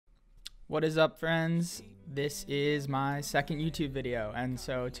What is up, friends? This is my second YouTube video, and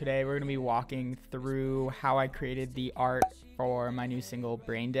so today we're going to be walking through how I created the art for my new single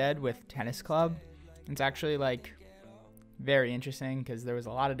Braindead with Tennis Club. It's actually like very interesting because there was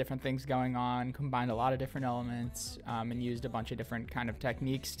a lot of different things going on, combined a lot of different elements, and used a bunch of different kind of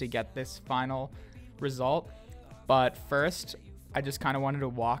techniques to get this final result. But first, I just kind of wanted to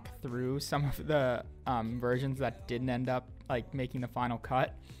walk through some of the versions that didn't end up like making the final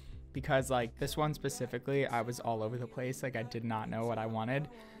cut, because like this one specifically, I was all over the place. Like I did not know what I wanted.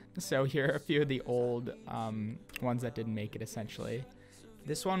 So here are a few of the old ones that didn't make it essentially.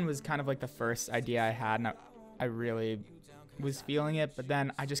 This one was kind of like the first idea I had, and I really was feeling it, but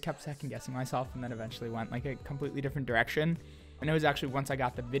then I just kept second guessing myself and then eventually went like a completely different direction. And it was actually once I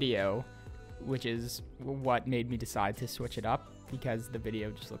got the video, which is what made me decide to switch it up, because the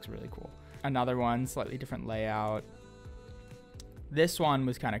video just looks really cool. Another one, slightly different layout. This one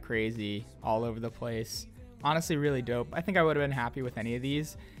was kind of crazy, all over the place. Honestly, really dope. I think I would have been happy with any of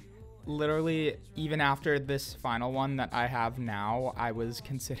these. Literally, even after this final one that I have now, I was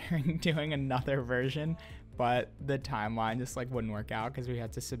considering doing another version, but the timeline just like wouldn't work out because we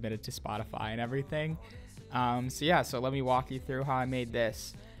had to submit it to Spotify and everything. So let me walk you through how I made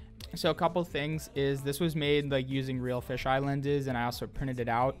this. So a couple things is this was made like using real fisheye lenses, and I also printed it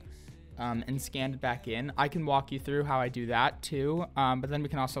out and scanned it back in. I can walk you through how I do that too, but then we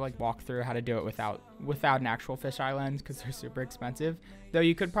can also like walk through how to do it without an actual fisheye lens, because they're super expensive. Though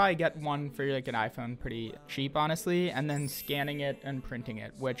you could probably get one for like an iPhone pretty cheap, honestly, and then scanning it and printing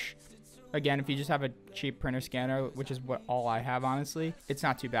it, which again, if you just have a cheap printer scanner, which is what all I have, honestly, it's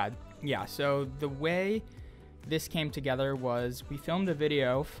not too bad. Yeah, so the way this came together was we filmed a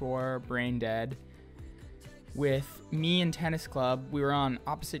video for Braindead with me and Tennis Club. We were on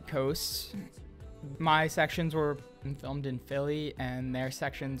opposite coasts. My sections were filmed in Philly and their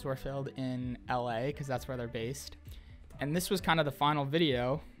sections were filmed in LA because that's where they're based. And this was kind of the final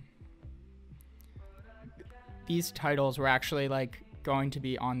video. These titles were actually like going to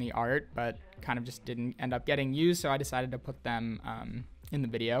be on the art, but kind of just didn't end up getting used, so I decided to put them in the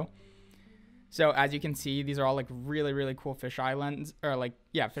video. So as you can see, these are all like really cool fisheye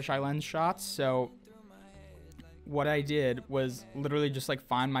lens shots. So what I did was literally just like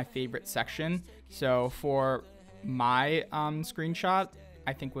find my favorite section. So for my screenshot,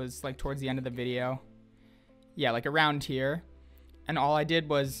 I think was like towards the end of the video. Yeah, like around here. And all I did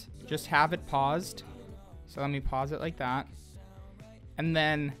was just have it paused. So let me pause it like that. And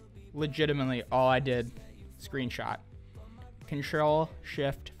then legitimately all I did, screenshot.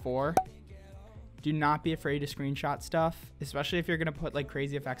 Control-Shift-4. Do not be afraid to screenshot stuff, especially if you're going to put like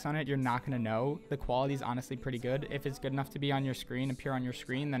crazy effects on it. You're not going to know. The quality is honestly pretty good. If it's good enough to be on your screen, appear on your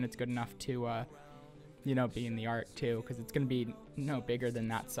screen, then it's good enough to, be in the art too, because it's going to be no bigger than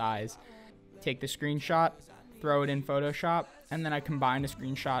that size. Take the screenshot, throw it in Photoshop, and then I combined a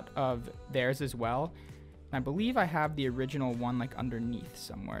screenshot of theirs as well. And I believe I have the original one like underneath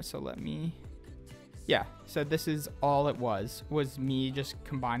somewhere. So let me... Yeah, so this is all it was me just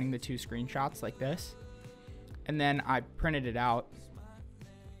combining the two screenshots like this. And then I printed it out,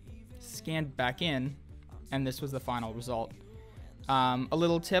 scanned back in, and this was the final result. A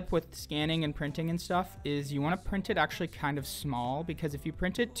little tip with scanning and printing and stuff is you want to print it actually kind of small, because if you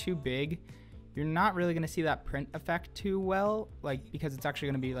print it too big, you're not really going to see that print effect too well, like because it's actually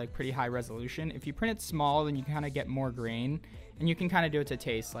going to be like pretty high resolution. If you print it small, then you kind of get more grain, and you can kind of do it to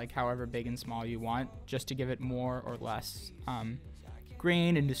taste, like however big and small you want, just to give it more or less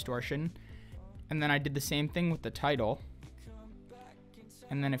grain and distortion. And then I did the same thing with the title.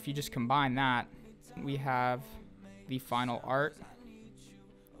 And then if you just combine that, we have the final art,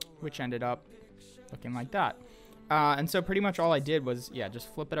 which ended up looking like that. And so pretty much all I did was,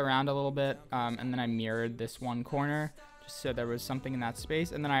 just flip it around a little bit, and then I mirrored this one corner just so there was something in that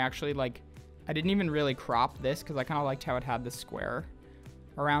space. And then I actually I didn't even really crop this because I kind of liked how it had the square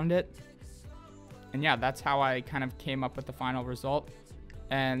around it. And yeah, that's how I kind of came up with the final result.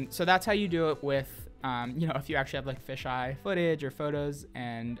 And so that's how you do it with, if you actually have like fisheye footage or photos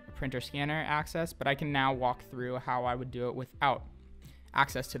and printer scanner access. But I can now walk through how I would do it without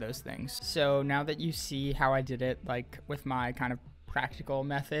access to those things. So now that you see how I did it, like with my kind of practical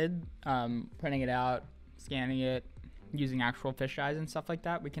method, printing it out, scanning it, using actual fisheyes and stuff like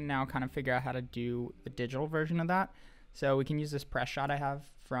that, we can now kind of figure out how to do the digital version of that. So we can use this press shot I have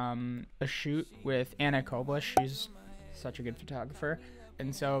from a shoot with Anna Koblish. She's such a good photographer.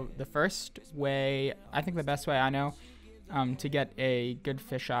 And so the first way, I think the best way I know to get a good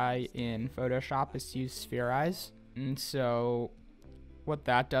fisheye in Photoshop is to use sphere eyes. And so what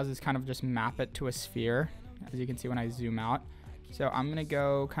that does is kind of just map it to a sphere, as you can see when I zoom out. So I'm gonna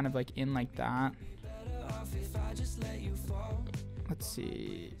go kind of like in like that. Let's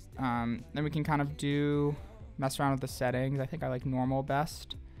see. Then we can kind of mess around with the settings. I think I like normal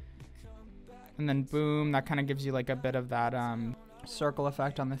best. And then boom, that kind of gives you like a bit of that circle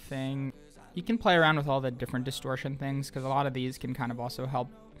effect on the thing. You can play around with all the different distortion things because a lot of these can kind of also help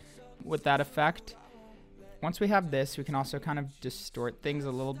with that effect. Once we have this, we can also kind of distort things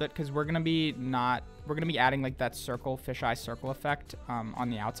a little bit because we're gonna be adding like that fisheye circle effect on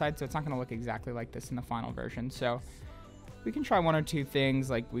the outside, so it's not gonna look exactly like this in the final version. So we can try one or two things.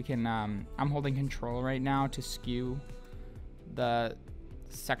 Like we can, I'm holding control right now to skew the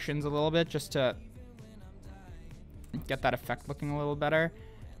sections a little bit just to get that effect looking a little better.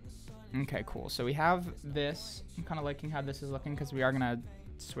 Okay, cool. So we have this. I'm kind of liking how this is looking because we are gonna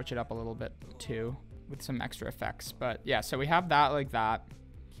switch it up a little bit too with some extra effects. But yeah, so we have that like that.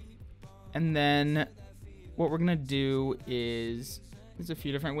 And then what we're gonna do is, there's a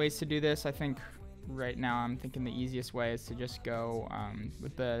few different ways to do this. I think right now I'm thinking the easiest way is to just go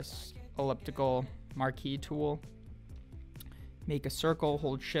with this elliptical marquee tool. Make a circle,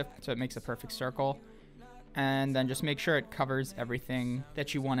 hold shift so it makes a perfect circle, and then just make sure it covers everything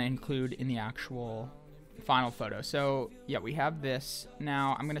that you want to include in the actual final photo. So yeah, we have this.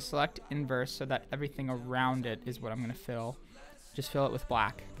 Now I'm going to select inverse so that everything around it is what I'm going to fill. Just fill it with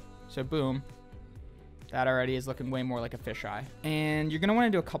black. So boom, that already is looking way more like a fisheye. And you're going to want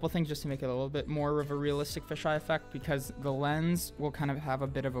to do a couple things just to make it a little bit more of a realistic fisheye effect, because the lens will kind of have a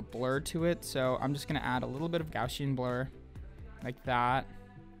bit of a blur to it. So I'm just going to add a little bit of Gaussian blur like that,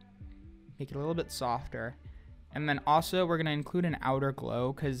 make it a little bit softer. And then also we're going to include an outer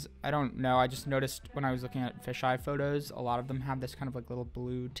glow because I don't know, I just noticed when I was looking at fisheye photos, a lot of them have this kind of like little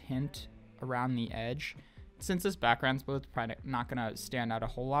blue tint around the edge. Since this background's blue, it's probably not going to stand out a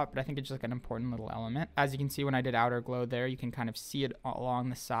whole lot, but I think it's just like an important little element. As you can see when I did outer glow there, you can kind of see it along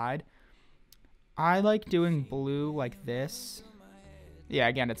the side. I like doing blue like this. Yeah,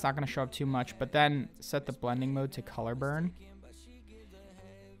 again, it's not going to show up too much, but then set the blending mode to color burn.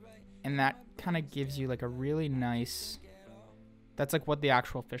 And that kind of gives you like a really nice, that's like what the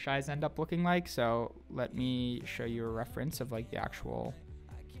actual fisheyes end up looking like. So let me show you a reference of like the actual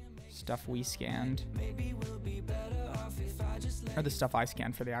stuff we scanned, or the stuff I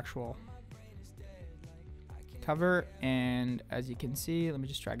scanned for the actual cover. And as you can see, let me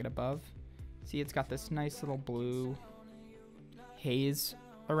just drag it above. See, it's got this nice little blue haze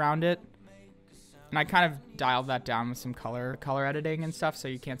around it. And I kind of dialed that down with some color editing and stuff, so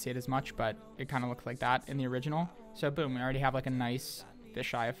you can't see it as much, but it kind of looked like that in the original. So boom, we already have like a nice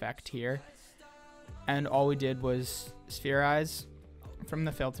fisheye effect here. And all we did was spherize from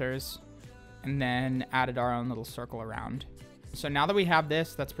the filters and then added our own little circle around. So now that we have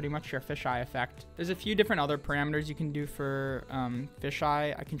this, that's pretty much your fisheye effect. There's a few different other parameters you can do for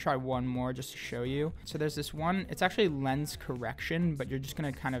fisheye. I can try one more just to show you. So there's this one, it's actually lens correction, but you're just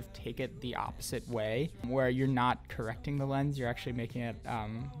gonna kind of take it the opposite way, where you're not correcting the lens, you're actually making it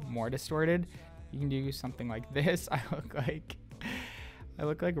more distorted. You can do something like this. I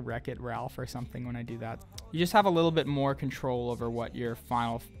look like Wreck-It Ralph or something when I do that. You just have a little bit more control over what your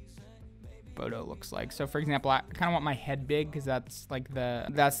final photo looks like. So for example, I kind of want my head big because that's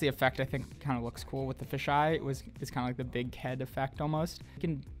the effect I think kind of looks cool with the fisheye. It's kind of like the big head effect almost. You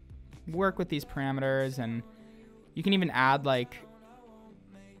can work with these parameters, and you can even add like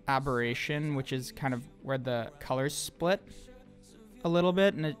aberration, which is kind of where the colors split a little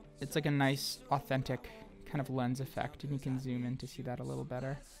bit, and it's like a nice authentic kind of lens effect, and you can zoom in to see that a little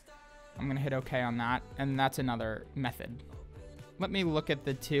better. I'm gonna hit OK on that, and that's another method. Let me look at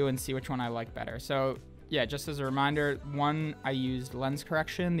the two and see which one I like better. So yeah, just as a reminder, one I used lens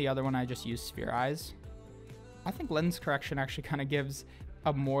correction, the other one I just used spherize. I think lens correction actually kind of gives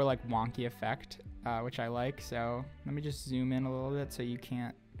a more like wonky effect, which I like. So let me just zoom in a little bit so you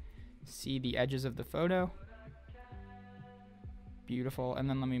can't see the edges of the photo. Beautiful. And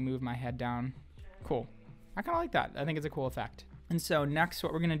then let me move my head down. Cool. I kind of like that. I think it's a cool effect. And so next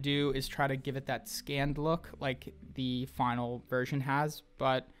what we're gonna do is try to give it that scanned look like the final version has.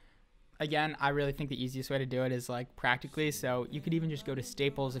 But again, I really think the easiest way to do it is like practically. So you could even just go to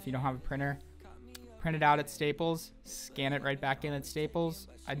Staples if you don't have a printer, print it out at Staples, scan it right back in at Staples.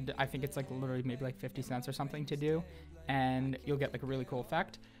 I think it's like literally maybe like 50 cents or something to do, and you'll get like a really cool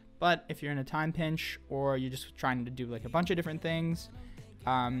effect. But if you're in a time pinch or you're just trying to do like a bunch of different things,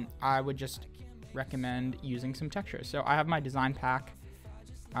 I would just recommend using some textures. So I have my design pack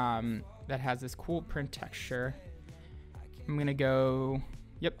that has this cool print texture. I'm gonna go,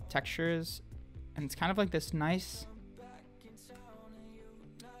 textures, and it's kind of like this nice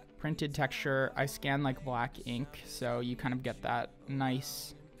printed texture. I scan like black ink, so you kind of get that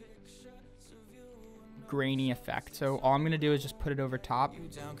nice grainy effect. So all I'm gonna do is just put it over top.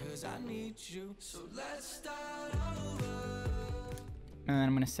 And then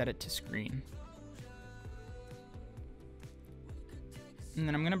I'm gonna set it to screen. And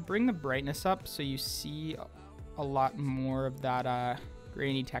then I'm gonna bring the brightness up so you see a lot more of that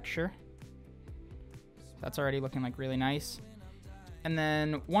grainy texture. That's already looking like really nice. And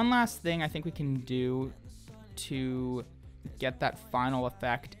then one last thing I think we can do to get that final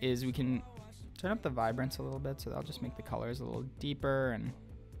effect is we can turn up the vibrance a little bit, so that'll just make the colors a little deeper and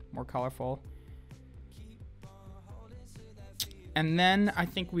more colorful. And then I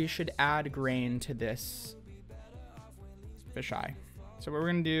think we should add grain to this fisheye. So what we're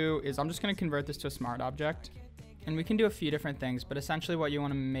gonna do is I'm just gonna convert this to a smart object, and we can do a few different things, but essentially what you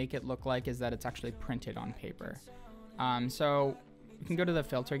wanna make it look like is that it's actually printed on paper. So you can go to the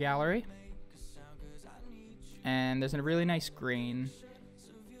filter gallery, and there's a really nice grain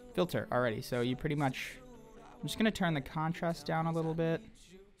filter already. So you pretty much, I'm just gonna turn the contrast down a little bit.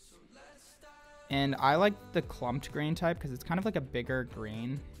 And I like the clumped grain type because it's kind of like a bigger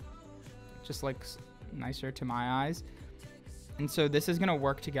grain. Just looks nicer to my eyes. And so this is gonna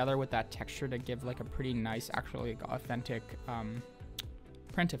work together with that texture to give like a pretty nice, actually authentic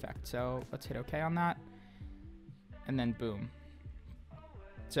print effect. So let's hit OK on that. And then boom.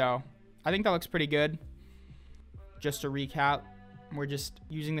 So I think that looks pretty good. Just to recap, we're just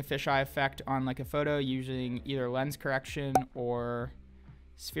using the fisheye effect on like a photo using either lens correction or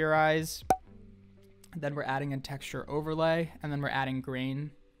spherize. Then we're adding a texture overlay, and then we're adding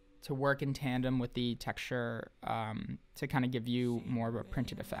grain to work in tandem with the texture to kind of give you more of a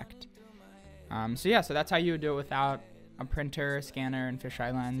printed effect. So yeah, so that's how you would do it without a printer, scanner, and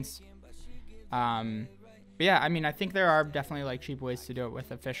fisheye lens. But yeah, I mean, I think there are definitely like cheap ways to do it with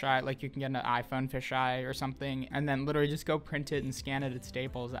a fisheye. Like you can get an iPhone fisheye or something and then literally just go print it and scan it at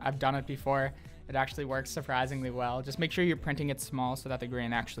Staples. I've done it before. It actually works surprisingly well. Just make sure you're printing it small so that the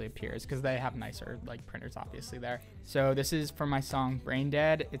grain actually appears, because they have nicer like printers obviously there. So this is for my song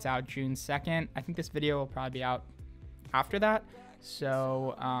Braindead. It's out June 2nd. I think this video will probably be out after that.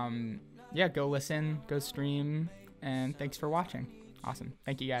 So yeah, go listen, go stream, and thanks for watching. Awesome.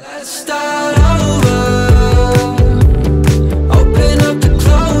 Thank you guys. Let's start over.